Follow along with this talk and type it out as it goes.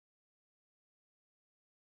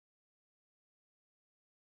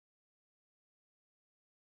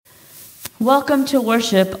Welcome to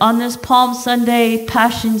worship on this Palm Sunday,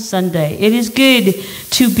 Passion Sunday. It is good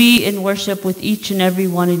to be in worship with each and every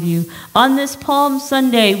one of you. On this Palm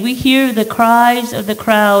Sunday, we hear the cries of the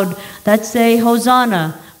crowd that say,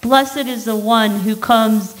 Hosanna, blessed is the one who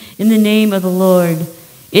comes in the name of the Lord.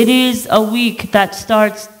 It is a week that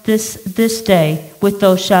starts this day with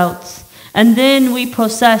those shouts. And then we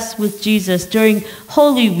process with Jesus during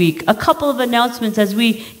Holy Week. A couple of announcements as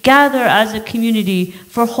we gather as a community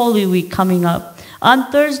for Holy Week coming up. On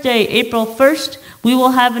Thursday, April 1st, we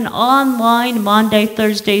will have an online Maundy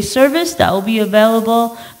Thursday service that will be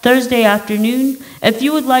available Thursday afternoon. If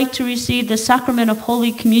you would like to receive the sacrament of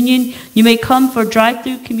Holy Communion, you may come for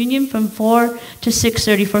drive-through communion from 4 to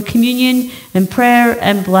 6:30 for communion and prayer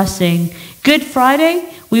and blessing. Good Friday,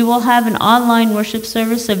 we will have an online worship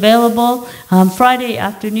service available Friday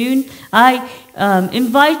afternoon. I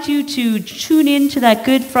invite you to tune in to that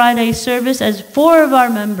Good Friday service as 4 of our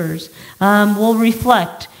members will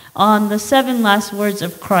reflect on the 7 last words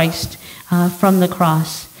of Christ from the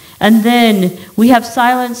cross. And then we have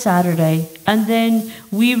Silent Saturday, and then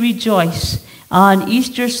we rejoice on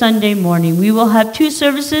Easter Sunday morning. We will have 2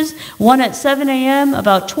 services, one at 7 a.m.,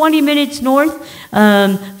 about 20 minutes north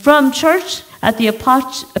from church at the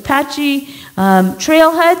Apache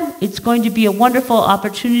Trailhead. It's going to be a wonderful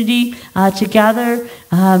opportunity to gather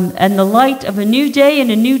in the light of a new day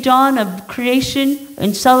and a new dawn of creation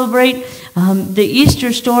and celebrate the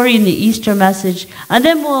Easter story and the Easter message. And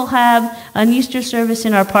then we'll have an Easter service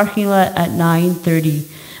in our parking lot at 9:30.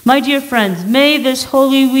 My dear friends, may this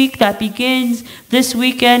Holy Week that begins this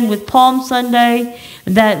weekend with Palm Sunday,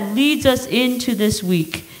 that leads us into this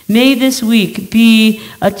week, may this week be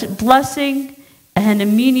a blessing and a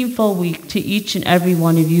meaningful week to each and every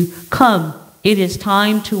one of you. Come, it is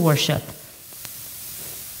time to worship.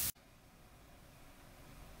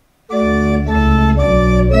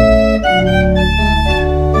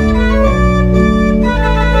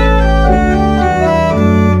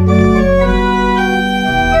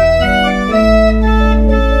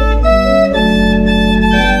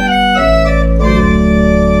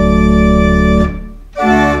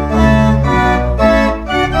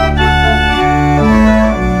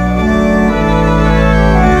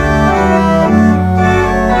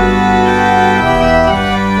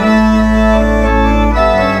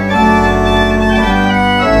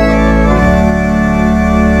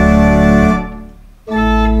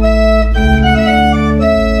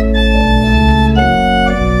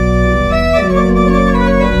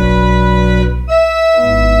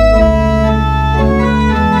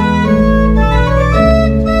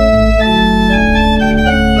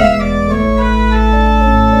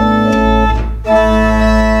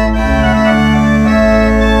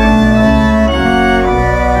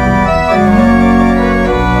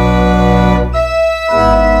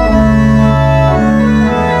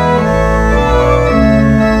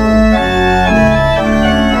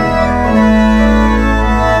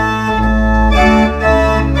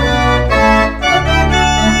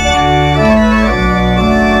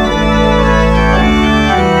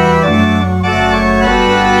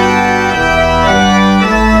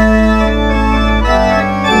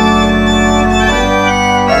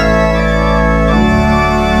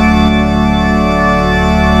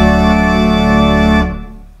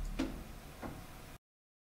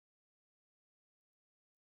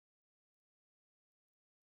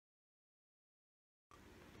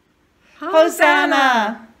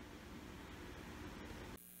 Hosanna!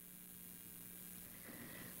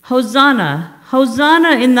 Hosanna,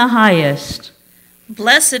 Hosanna in the highest.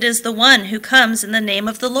 Blessed is the one who comes in the name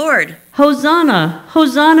of the Lord. Hosanna,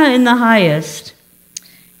 Hosanna in the highest.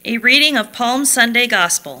 A reading of Palm Sunday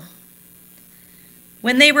Gospel.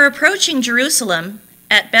 When they were approaching Jerusalem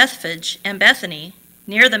at Bethphage and Bethany,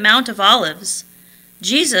 near the Mount of Olives,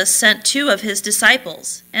 Jesus sent 2 of his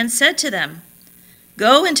disciples and said to them,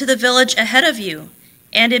 Go into the village ahead of you,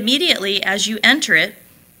 and immediately as you enter it,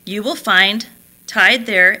 you will find tied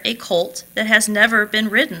there a colt that has never been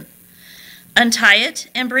ridden. Untie it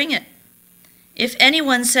and bring it. If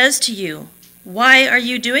anyone says to you, Why are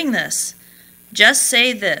you doing this? Just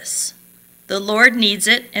say this, The Lord needs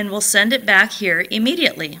it and will send it back here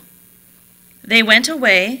immediately. They went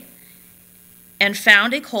away and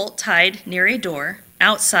found a colt tied near a door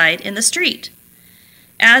outside in the street.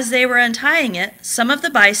 As they were untying it, some of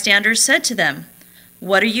the bystanders said to them,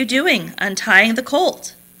 What are you doing, untying the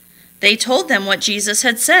colt? They told them what Jesus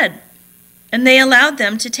had said, and they allowed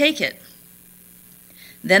them to take it.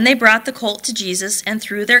 Then they brought the colt to Jesus and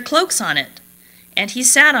threw their cloaks on it, and he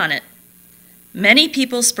sat on it. Many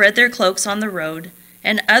people spread their cloaks on the road,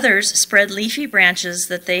 and others spread leafy branches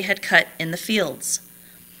that they had cut in the fields.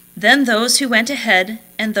 Then those who went ahead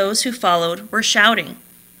and those who followed were shouting,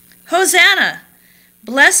 "Hosanna!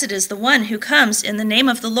 Blessed is the one who comes in the name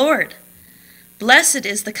of the Lord. Blessed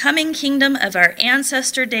is the coming kingdom of our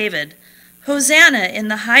ancestor David. Hosanna in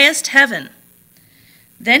the highest heaven."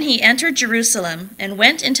 Then he entered Jerusalem and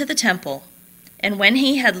went into the temple. And when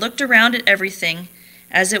he had looked around at everything,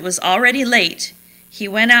 as it was already late, he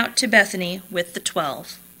went out to Bethany with the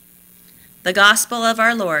 12. The Gospel of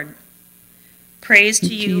our Lord. Praise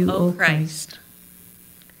to you, O Christ.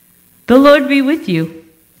 The Lord be with you.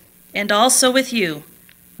 And also with you.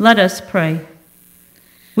 Let us pray.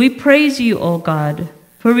 We praise you, O God,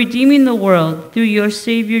 for redeeming the world through your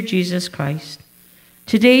Savior Jesus Christ.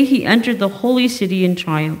 Today he entered the holy city in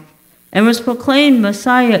triumph and was proclaimed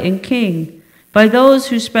Messiah and King by those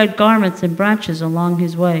who spread garments and branches along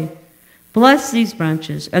his way. Bless these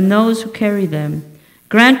branches and those who carry them.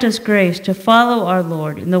 Grant us grace to follow our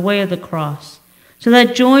Lord in the way of the cross, so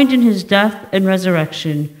that joined in his death and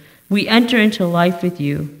resurrection, we enter into life with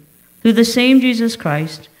you. Through the same Jesus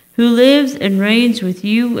Christ, who lives and reigns with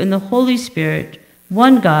you in the Holy Spirit,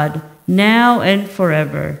 one God, now and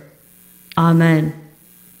forever. Amen.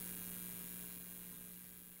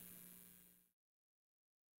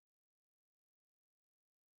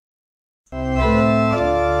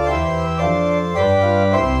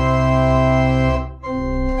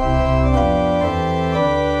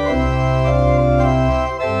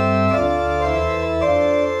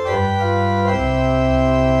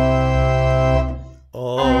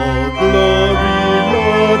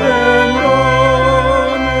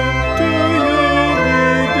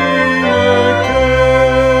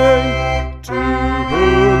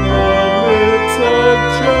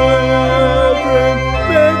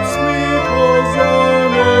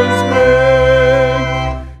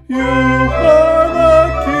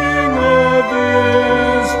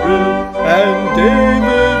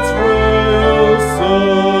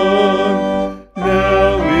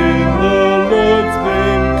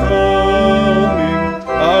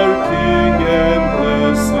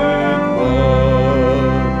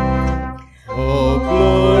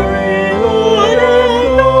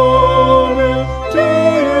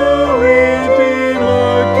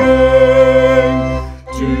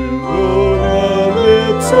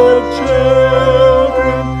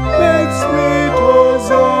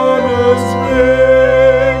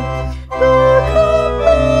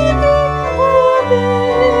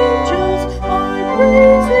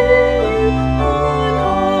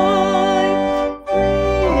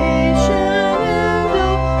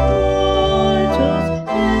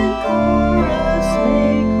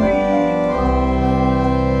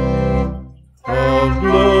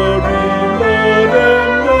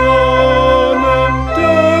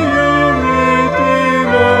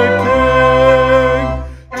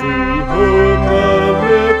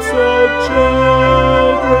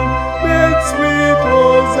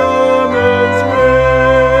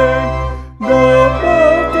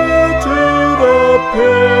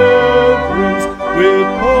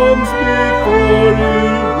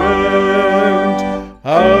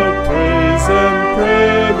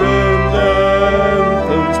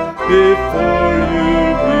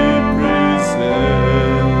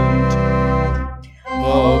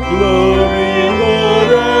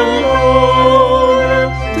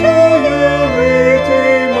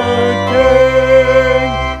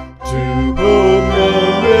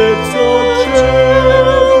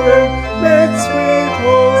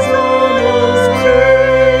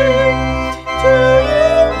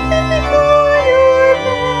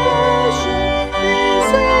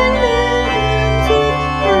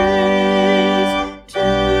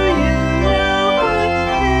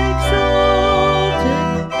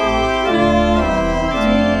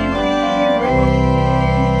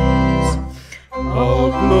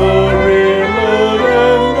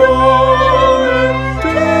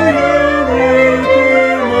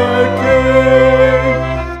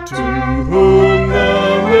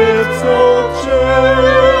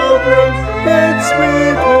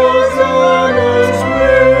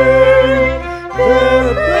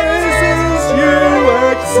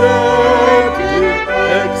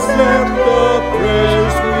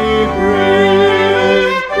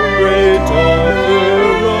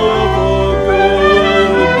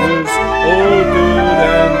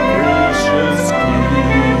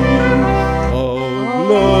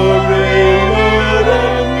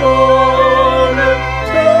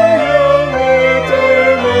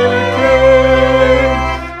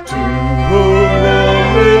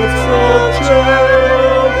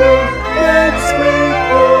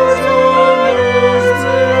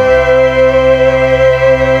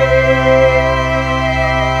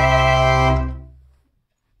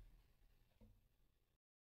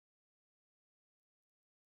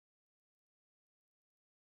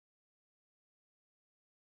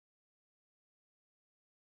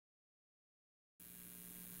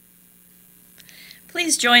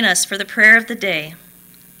 Please join us for the prayer of the day.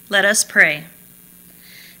 Let us pray.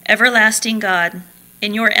 Everlasting God,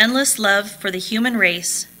 in your endless love for the human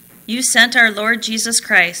race, you sent our Lord Jesus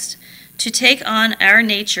Christ to take on our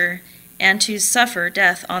nature and to suffer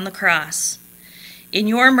death on the cross. In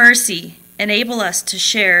your mercy, enable us to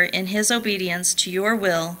share in his obedience to your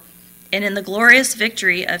will and in the glorious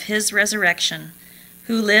victory of his resurrection,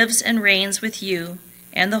 who lives and reigns with you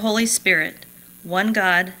and the Holy Spirit, one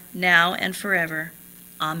God, now and forever.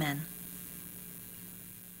 Amen.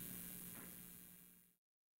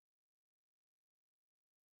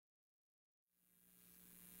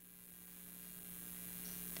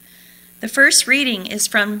 The first reading is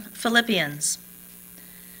from Philippians.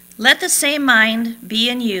 Let the same mind be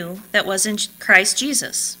in you that was in Christ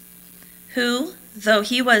Jesus, who, though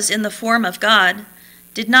he was in the form of God,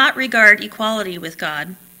 did not regard equality with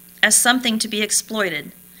God as something to be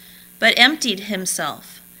exploited, but emptied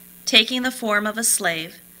himself, taking the form of a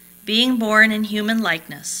slave, being born in human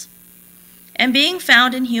likeness. And being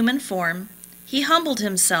found in human form, he humbled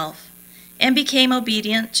himself and became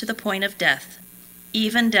obedient to the point of death,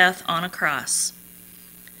 even death on a cross.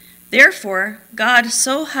 Therefore, God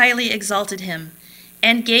so highly exalted him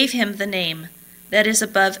and gave him the name that is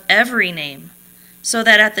above every name, so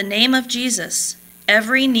that at the name of Jesus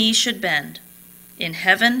every knee should bend, in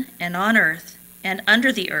heaven and on earth and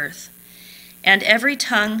under the earth, and every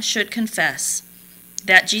tongue should confess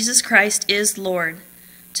that Jesus Christ is Lord,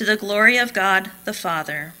 to the glory of God the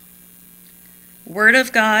Father. Word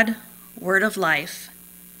of God, word of life.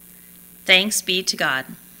 Thanks be to God.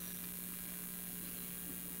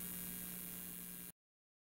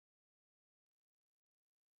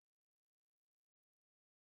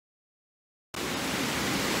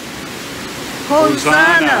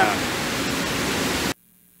 Hosanna!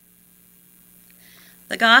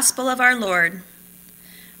 The Gospel of our Lord.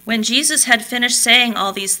 When Jesus had finished saying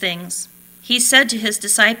all these things, he said to his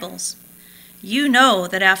disciples, "You know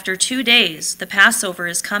that after 2 days the Passover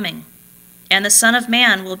is coming, and the Son of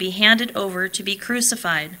Man will be handed over to be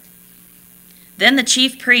crucified." Then the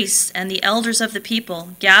chief priests and the elders of the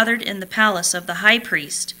people gathered in the palace of the high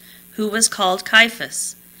priest, who was called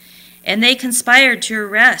Caiaphas, and they conspired to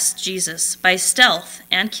arrest Jesus by stealth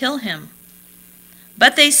and kill him.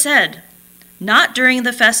 But they said, "Not during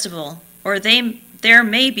the festival, or there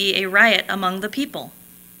may be a riot among the people."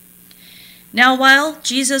 Now while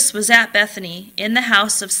Jesus was at Bethany in the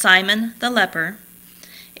house of Simon the leper,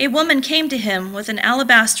 a woman came to him with an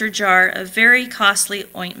alabaster jar of very costly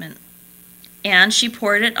ointment, and she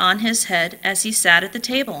poured it on his head as he sat at the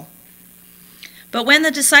table. But when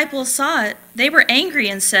the disciples saw it, they were angry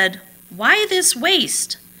and said, "Why this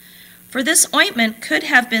waste? For this ointment could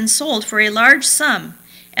have been sold for a large sum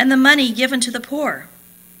and the money given to the poor."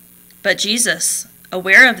 But Jesus,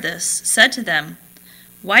 aware of this, said to them,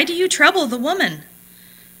 "Why do you trouble the woman?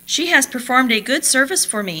 She has performed a good service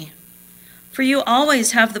for me. For you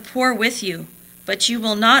always have the poor with you, but you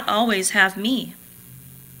will not always have me.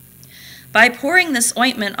 By pouring this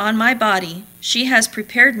ointment on my body, she has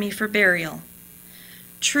prepared me for burial.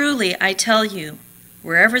 Truly, I tell you,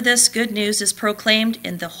 wherever this good news is proclaimed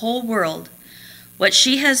in the whole world, what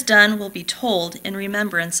she has done will be told in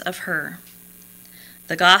remembrance of her."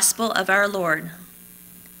 The Gospel of our Lord.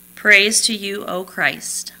 Praise to you, O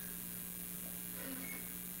Christ.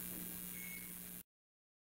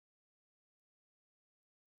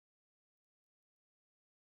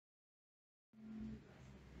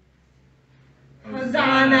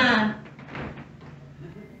 Hosanna!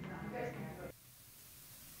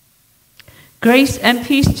 Grace and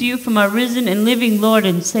peace to you from our risen and living Lord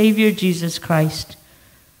and Savior, Jesus Christ.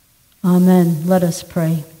 Amen. Let us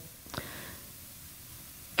pray.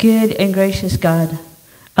 Good and gracious God,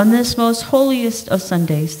 on this most holiest of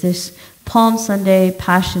Sundays, this Palm Sunday,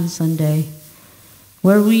 Passion Sunday,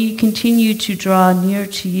 where we continue to draw near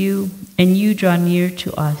to you and you draw near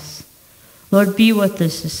to us, Lord, be with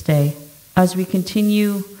us this day as we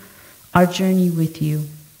continue our journey with you.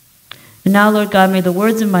 And now, Lord God, may the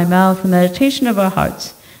words of my mouth and meditation of our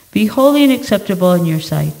hearts be holy and acceptable in your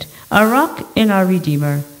sight, our rock and our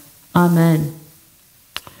Redeemer. Amen.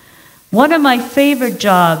 One of my favorite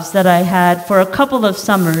jobs that I had for a couple of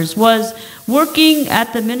summers was working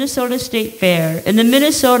at the Minnesota State Fair in the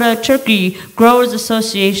Minnesota Turkey Growers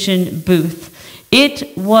Association booth.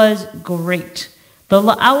 It was great. The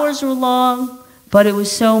hours were long, but it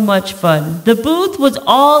was so much fun. The booth was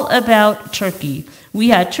all about turkey. We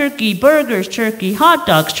had turkey burgers, turkey hot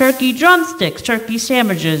dogs, turkey drumsticks, turkey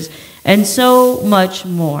sandwiches, and so much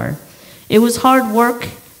more. It was hard work,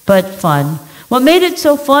 but fun. What made it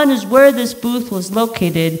so fun is where this booth was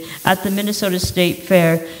located at the Minnesota State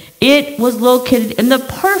Fair. It was located in the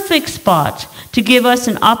perfect spot to give us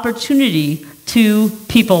an opportunity to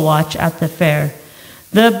people watch at the fair.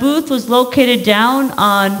 The booth was located down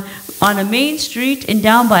on a main street and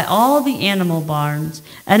down by all the animal barns.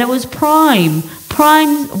 And it was prime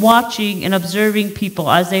watching and observing people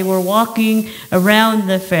as they were walking around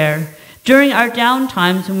the fair. During our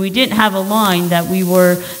downtimes when we didn't have a line that we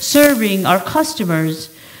were serving our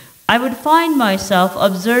customers, I would find myself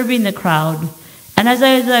observing the crowd. And as I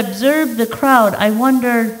observed the crowd, I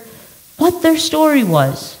wondered what their story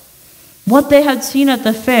was, what they had seen at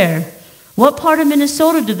the fair, what part of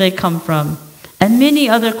Minnesota did they come from, and many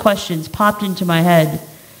other questions popped into my head.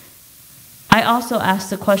 I also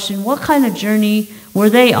asked the question, what kind of journey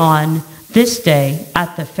were they on this day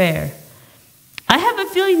at the fair? I have a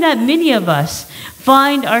feeling that many of us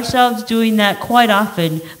find ourselves doing that quite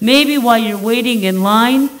often, maybe while you're waiting in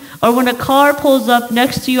line, or when a car pulls up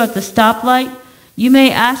next to you at the stoplight. You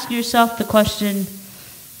may ask yourself the question,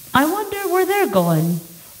 I wonder where they're going,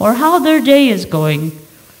 or how their day is going.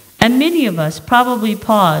 And many of us probably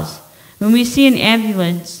pause when we see an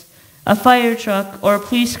ambulance, a fire truck, or a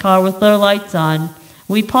police car with their lights on.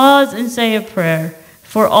 We pause and say a prayer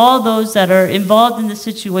for all those that are involved in the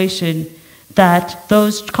situation that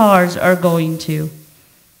those cars are going to.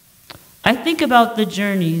 I think about the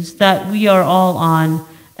journeys that we are all on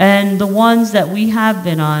and the ones that we have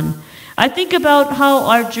been on. I think about how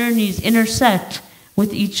our journeys intersect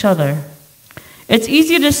with each other. It's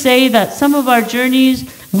easy to say that some of our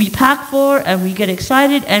journeys we pack for and we get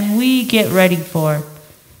excited and we get ready for.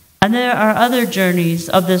 And there are other journeys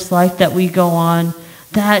of this life that we go on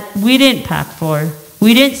that we didn't pack for,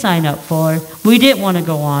 we didn't sign up for, we didn't want to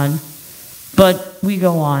go on, but we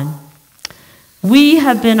go on. We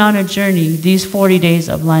have been on a journey these 40 days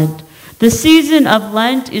of Lent. The season of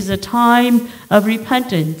Lent is a time of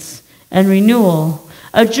repentance and renewal,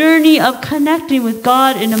 a journey of connecting with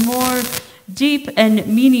God in a more deep and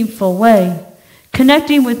meaningful way,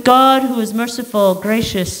 connecting with God who is merciful,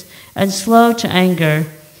 gracious, and slow to anger.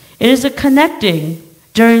 It is a connecting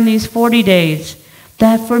during these 40 days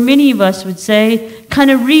that for many of us would say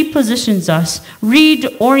kind of repositions us,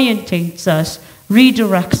 reorientates us,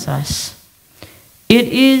 redirects us. It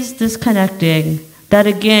is this connecting that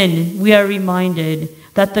again we are reminded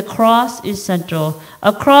that the cross is central.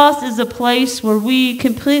 A cross is a place where we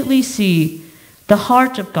completely see the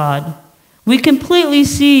heart of God. We completely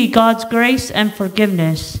see God's grace and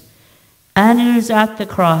forgiveness. And it is at the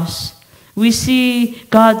cross we see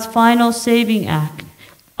God's final saving act,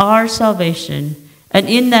 our salvation, and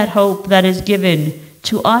in that hope that is given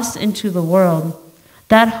to us and to the world,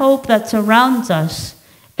 that hope that surrounds us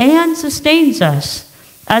and sustains us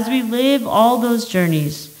as we live all those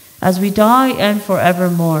journeys, as we die and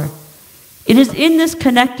forevermore. It is in this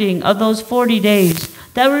connecting of those 40 days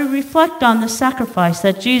that we reflect on the sacrifice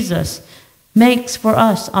that Jesus makes for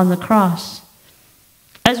us on the cross.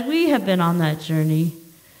 As we have been on that journey,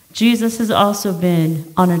 Jesus has also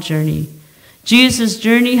been on a journey. Jesus'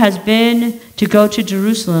 journey has been to go to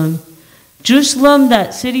Jerusalem. Jerusalem,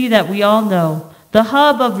 that city that we all know, the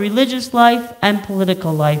hub of religious life and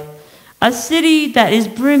political life. A city that is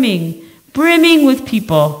brimming with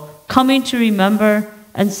people coming to remember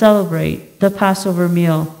and celebrate the Passover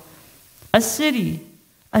meal. A city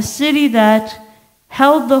that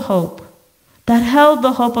held the hope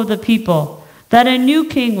of the people, that a new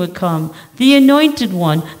king would come, the anointed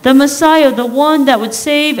one, the Messiah, the one that would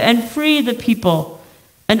save and free the people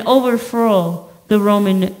and overthrow the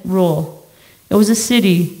Roman rule. It was a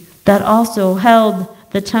city that also held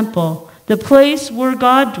the temple, the place where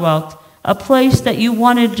God dwelt, a place that you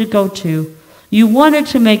wanted to go to. You wanted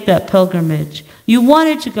to make that pilgrimage. You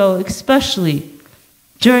wanted to go, especially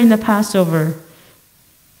during the Passover,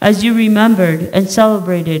 as you remembered and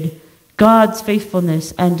celebrated God's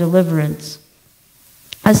faithfulness and deliverance.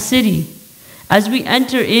 A city, as we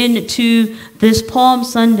enter into this Palm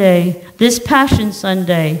Sunday, this Passion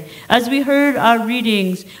Sunday, as we heard our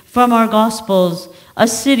readings from our Gospels, a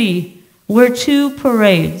city where two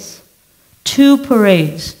parades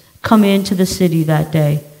come into the city that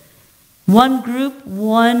day. One group,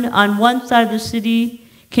 on one side of the city,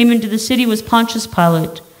 came into the city was Pontius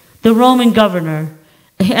Pilate, the Roman governor,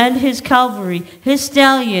 and his cavalry, his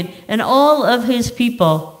stallion, and all of his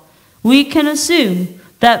people. We can assume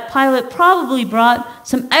that Pilate probably brought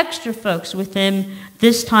some extra folks with him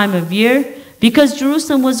this time of year because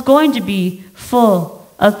Jerusalem was going to be full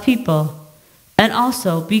of people. And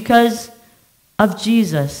also because of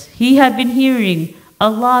Jesus. He had been hearing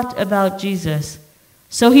a lot about Jesus.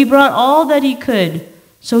 So he brought all that he could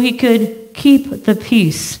so he could keep the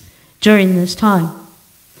peace during this time.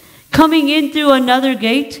 Coming in through another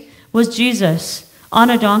gate was Jesus on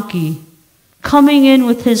a donkey, coming in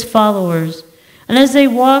with his followers. And as they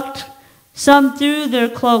walked, some threw their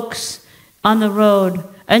cloaks on the road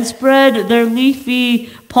and spread their leafy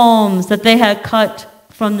palms that they had cut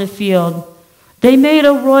from the field. They made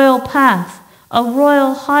a royal path, a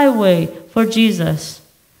royal highway for Jesus.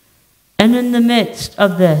 And in the midst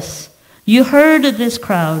of this, you heard this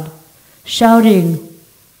crowd shouting,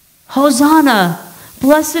 "Hosanna!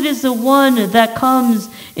 Blessed is the one that comes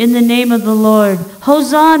in the name of the Lord.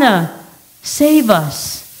 Hosanna! Save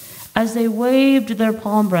us!" As they waved their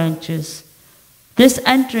palm branches. This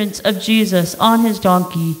entrance of Jesus on his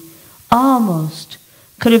donkey almost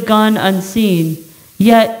could have gone unseen,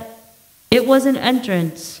 yet it was an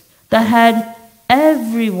entrance that had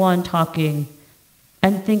everyone talking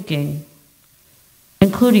and thinking,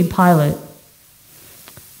 including Pilate.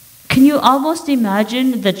 Can you almost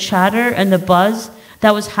imagine the chatter and the buzz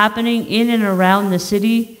that was happening in and around the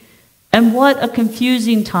city? And what a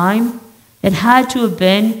confusing time it had to have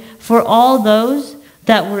been for all those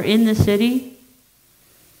that were in the city.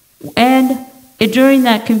 And during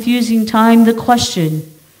that confusing time, the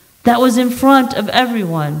question that was in front of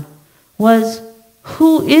everyone was,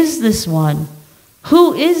 who is this one?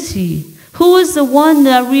 Who is he? Who is the one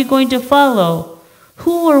that we're going to follow?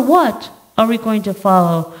 Who or what are we going to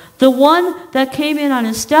follow? The one that came in on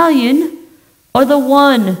a stallion, or the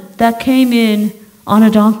one that came in on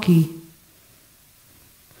a donkey?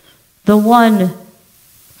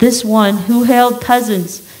 This one who hailed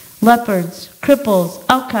peasants, lepers, cripples,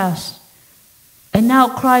 outcasts, and now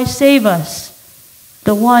cries, "Save us."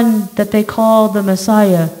 The one that they call the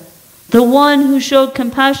Messiah. The one who showed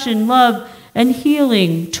compassion, love, and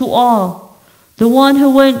healing to all. The one who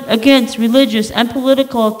went against religious and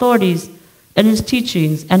political authorities in his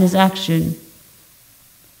teachings and his action.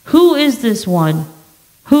 Who is this one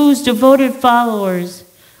whose devoted followers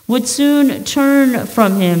would soon turn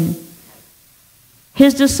from him?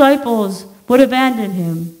 His disciples would abandon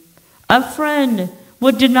him. A friend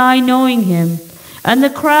would deny knowing him. And the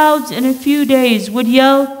crowds in a few days would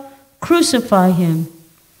yell, "Crucify him."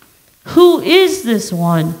 Who is this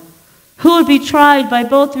one who would be tried by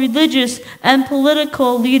both religious and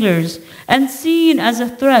political leaders and seen as a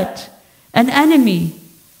threat, an enemy,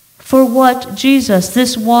 for what Jesus,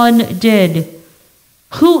 this one, did?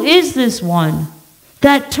 Who is this one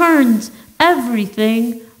that turns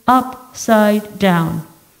everything upside down?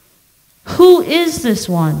 Who is this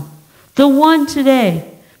one? The one today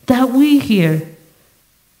that we hear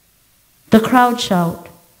the crowd shout,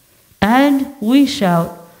 and we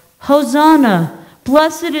shout, "Hosanna!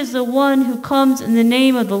 Blessed is the one who comes in the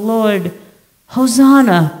name of the Lord.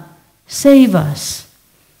 Hosanna! Save us!"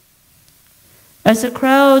 As the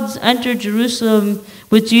crowds entered Jerusalem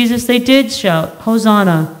with Jesus, they did shout,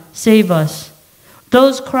 "Hosanna! Save us!"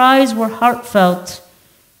 Those cries were heartfelt,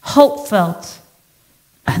 hope-felt,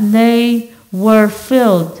 and they were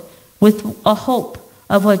filled with a hope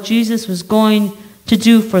of what Jesus was going to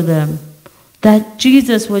do for them, that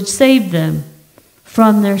Jesus would save them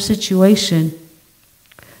from their situation.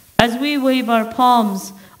 As we wave our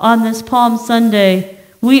palms on this Palm Sunday,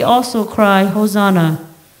 we also cry, "Hosanna,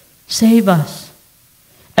 save us."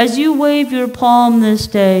 As you wave your palm this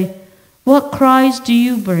day, what cries do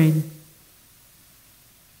you bring?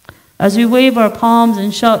 As we wave our palms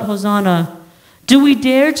and shout, "Hosanna," do we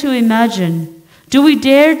dare to imagine? Do we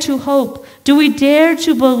dare to hope? Do we dare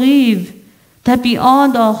to believe that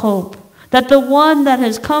beyond all hope, that the one that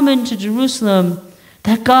has come into Jerusalem,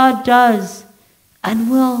 that God does and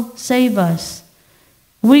will save us?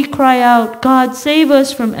 We cry out, "God, save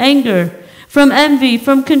us from anger, from envy,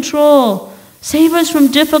 from control. Save us from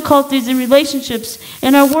difficulties in relationships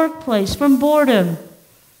in our workplace, from boredom."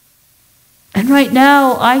 And right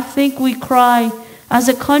now, I think we cry as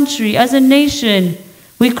a country, as a nation,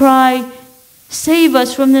 we cry, "Save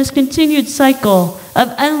us from this continued cycle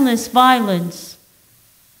of endless violence.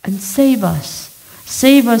 And save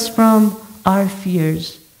us from our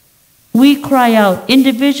fears." We cry out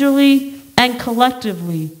individually and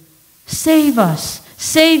collectively, "Save us,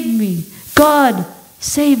 save me, God,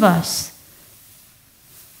 save us."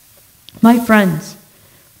 My friends,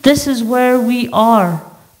 this is where we are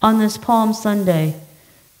on this Palm Sunday.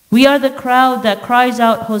 We are the crowd that cries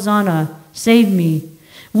out, "Hosanna, save me."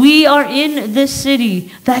 We are in this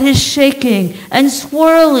city that is shaking and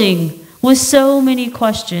swirling with so many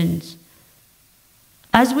questions.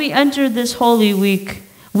 As we enter this Holy Week,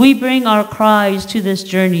 we bring our cries to this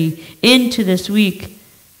journey, into this week.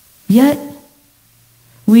 Yet,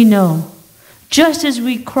 we know, just as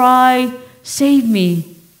we cry, "Save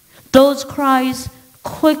me," those cries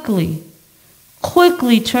quickly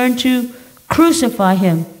turn to "Crucify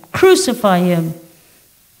him, Crucify him.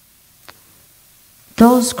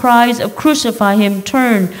 Those cries of crucify him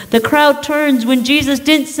turn. The crowd turns when Jesus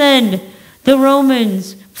didn't send the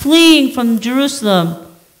Romans fleeing from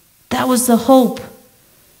Jerusalem. That was the hope.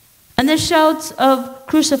 And the shouts of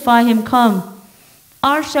crucify him come.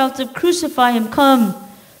 Our shouts of crucify him come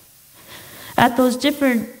at those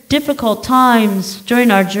difficult times during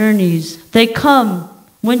our journeys. They come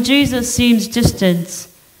when Jesus seems distant.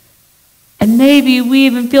 And maybe we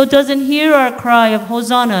even feel doesn't hear our cry of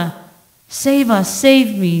Hosanna. Save us,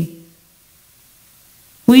 save me.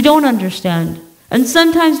 We don't understand. And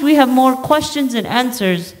sometimes we have more questions than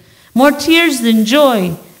answers, more tears than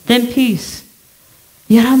joy, than peace.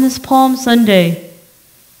 Yet on this Palm Sunday,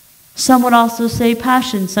 some would also say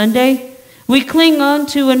Passion Sunday, we cling on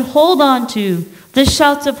to and hold on to the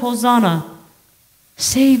shouts of Hosanna.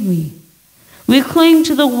 Save me. We cling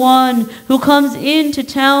to the one who comes into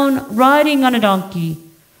town riding on a donkey.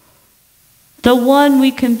 The one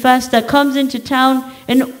we confess that comes into town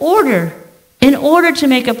in order to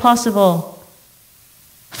make it possible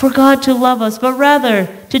for God to love us, but rather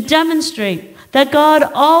to demonstrate that God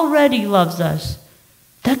already loves us,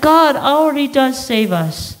 that God already does save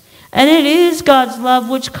us. And it is God's love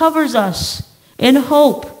which covers us in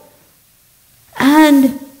hope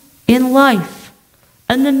and in life.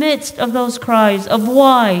 In the midst of those cries of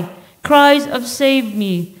why, cries of save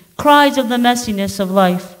me, cries of the messiness of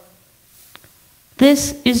life.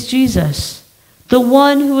 This is Jesus, the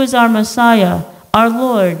one who is our Messiah, our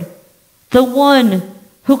Lord, the one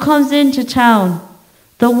who comes into town,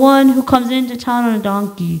 the one who comes into town on a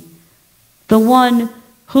donkey, the one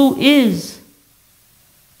who is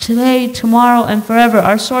today, tomorrow, and forever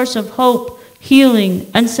our source of hope, healing,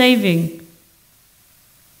 and saving.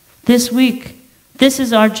 This week, this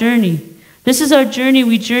is our journey. This is our journey.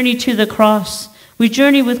 We journey to the cross. We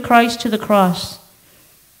journey with Christ to the cross.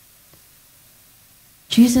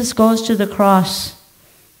 Jesus goes to the cross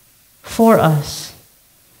for us.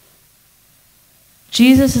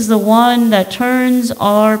 Jesus is the one that turns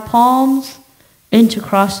our palms into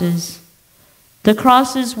crosses. The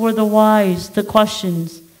crosses were the whys, the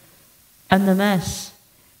questions, and the mess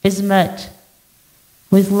is met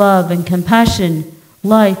with love and compassion,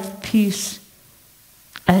 life, peace,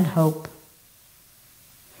 and hope.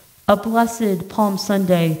 A blessed Palm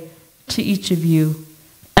Sunday to each of you,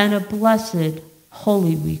 and a blessed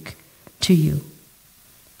Holy Week to you.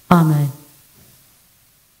 Amen.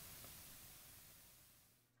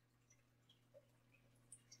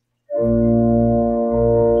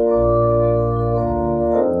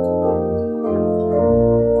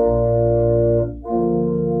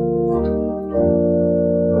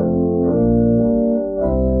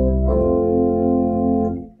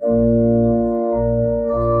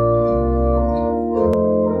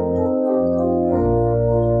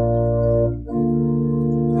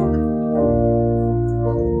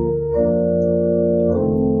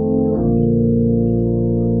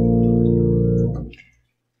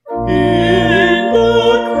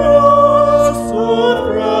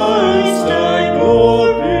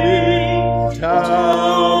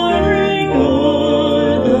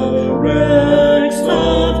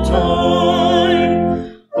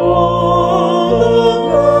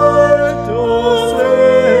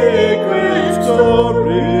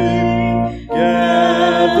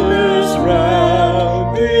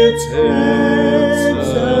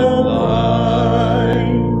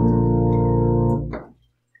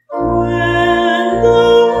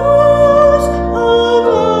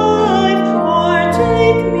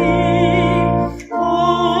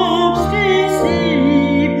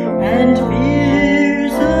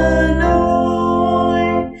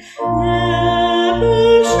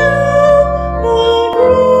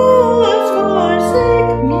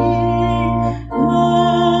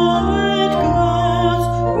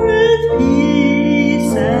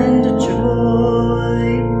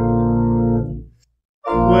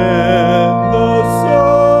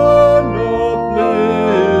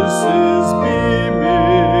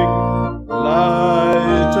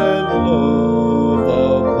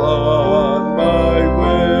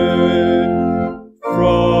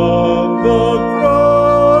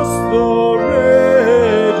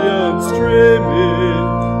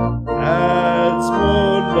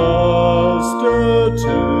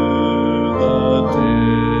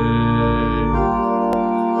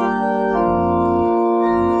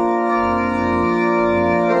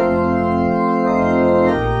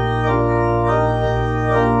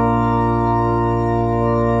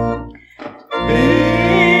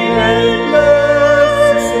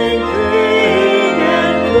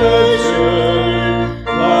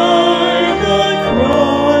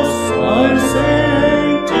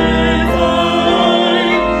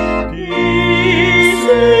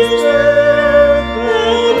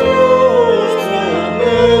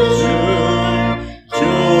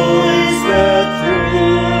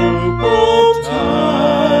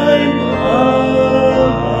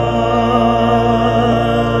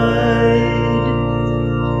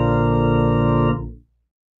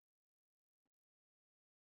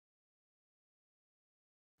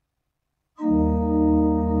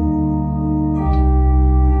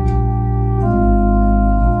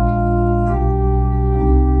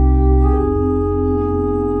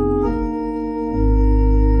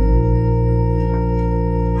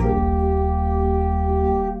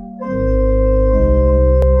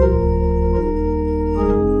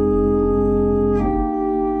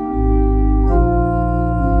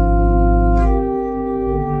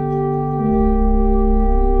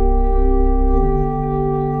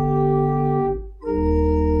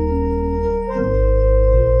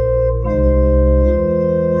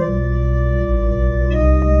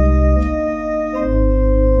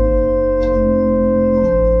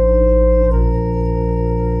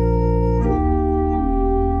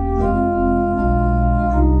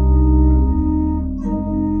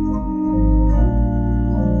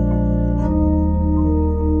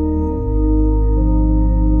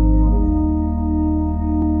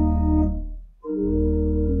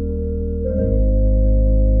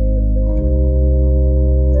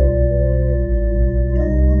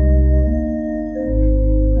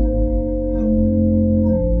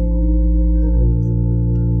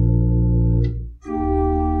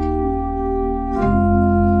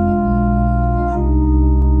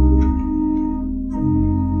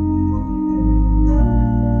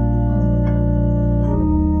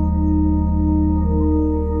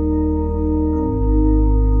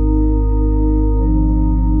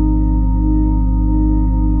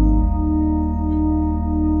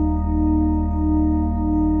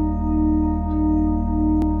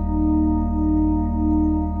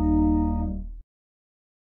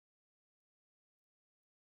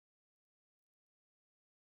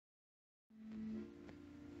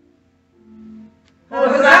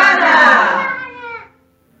 Hosanna!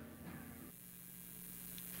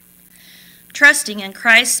 Trusting in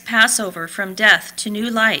Christ's Passover from death to new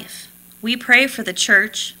life, we pray for the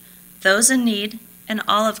church, those in need, and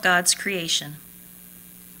all of God's creation.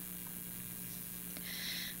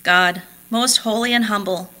 God, most holy and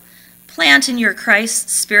humble, plant in your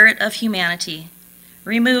Christ's spirit of humanity.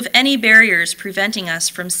 Remove any barriers preventing us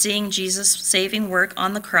from seeing Jesus' saving work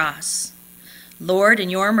on the cross. Lord, in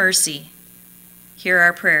your mercy, hear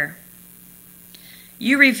our prayer.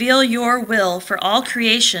 You reveal your will for all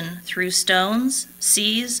creation through stones,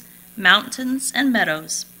 seas, mountains, and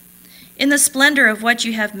meadows. In the splendor of what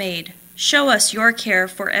you have made, show us your care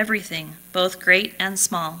for everything, both great and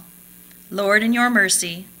small. Lord, in your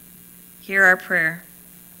mercy, hear our prayer.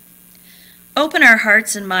 Open our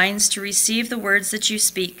hearts and minds to receive the words that you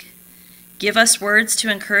speak. Give us words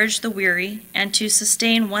to encourage the weary and to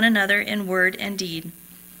sustain one another in word and deed.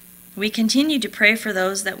 We continue to pray for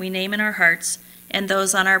those that we name in our hearts and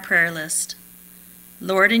those on our prayer list.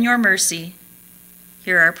 Lord, in your mercy,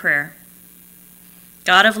 hear our prayer.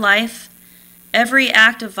 God of life, every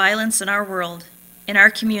act of violence in our world, in our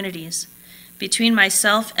communities, between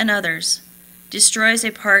myself and others, destroys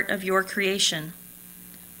a part of your creation.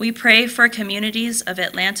 We pray for communities of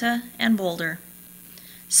Atlanta and Boulder.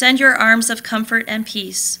 Send your arms of comfort and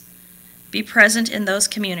peace. Be present in those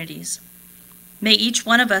communities. May each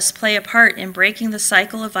one of us play a part in breaking the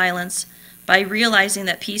cycle of violence by realizing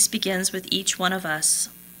that peace begins with each one of us.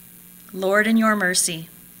 Lord, in your mercy,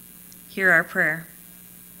 hear our prayer.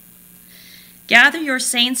 Gather your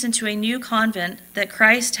saints into a new convent that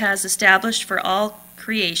Christ has established for all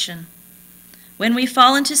creation. When we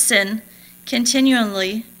fall into sin,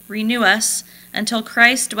 continually renew us until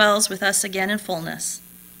Christ dwells with us again in fullness.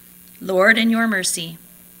 Lord, in your mercy,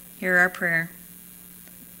 hear our prayer.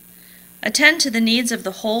 Attend to the needs of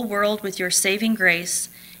the whole world with your saving grace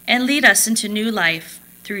and lead us into new life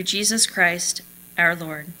through Jesus Christ, our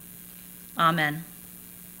Lord. Amen.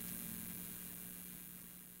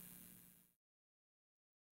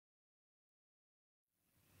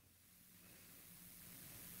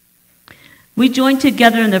 We join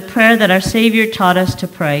together in the prayer that our Savior taught us to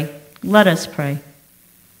pray. Let us pray.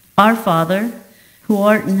 Our Father, who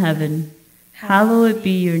art in heaven, hallowed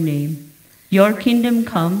be your name. Your kingdom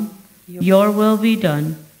come, your will be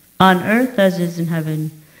done, on earth as is in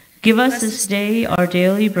heaven. Give us this day our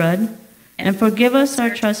daily bread, and forgive us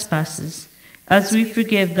our trespasses, as we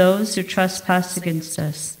forgive those who trespass against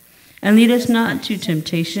us. And lead us not into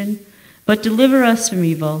temptation, but deliver us from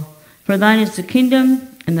evil. For thine is the kingdom,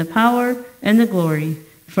 and the power, and the glory,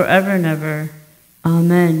 forever and ever.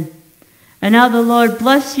 Amen. And now the Lord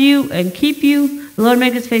bless you and keep you. The Lord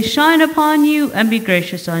make his face shine upon you and be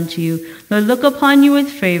gracious unto you. The Lord look upon you with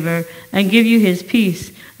favor and give you his peace.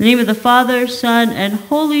 In the name of the Father, Son, and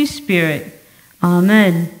Holy Spirit.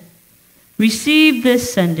 Amen. Receive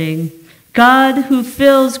this sending. God who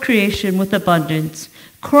fills creation with abundance,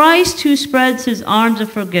 Christ who spreads his arms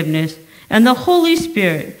of forgiveness, and the Holy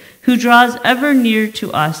Spirit who draws ever near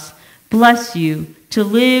to us, bless you to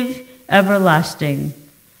live everlasting.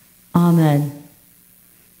 Amen.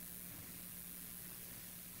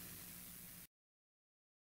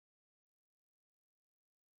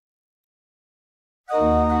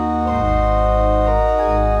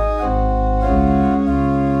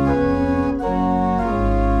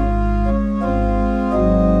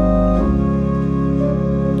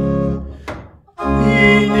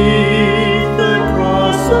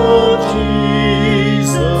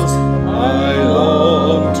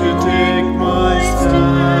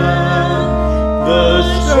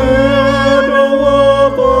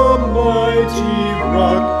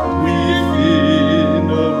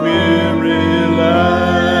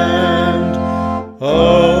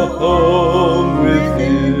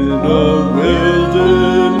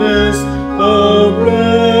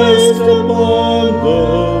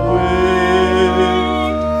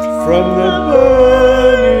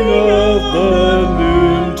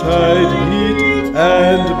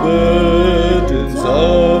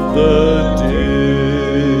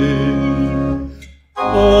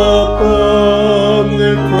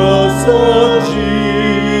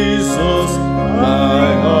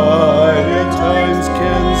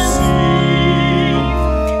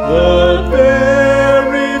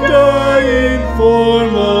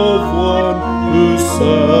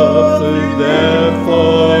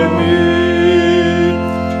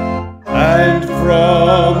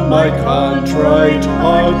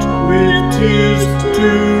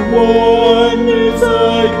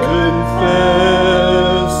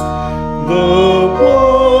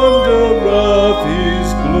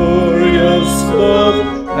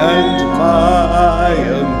 And my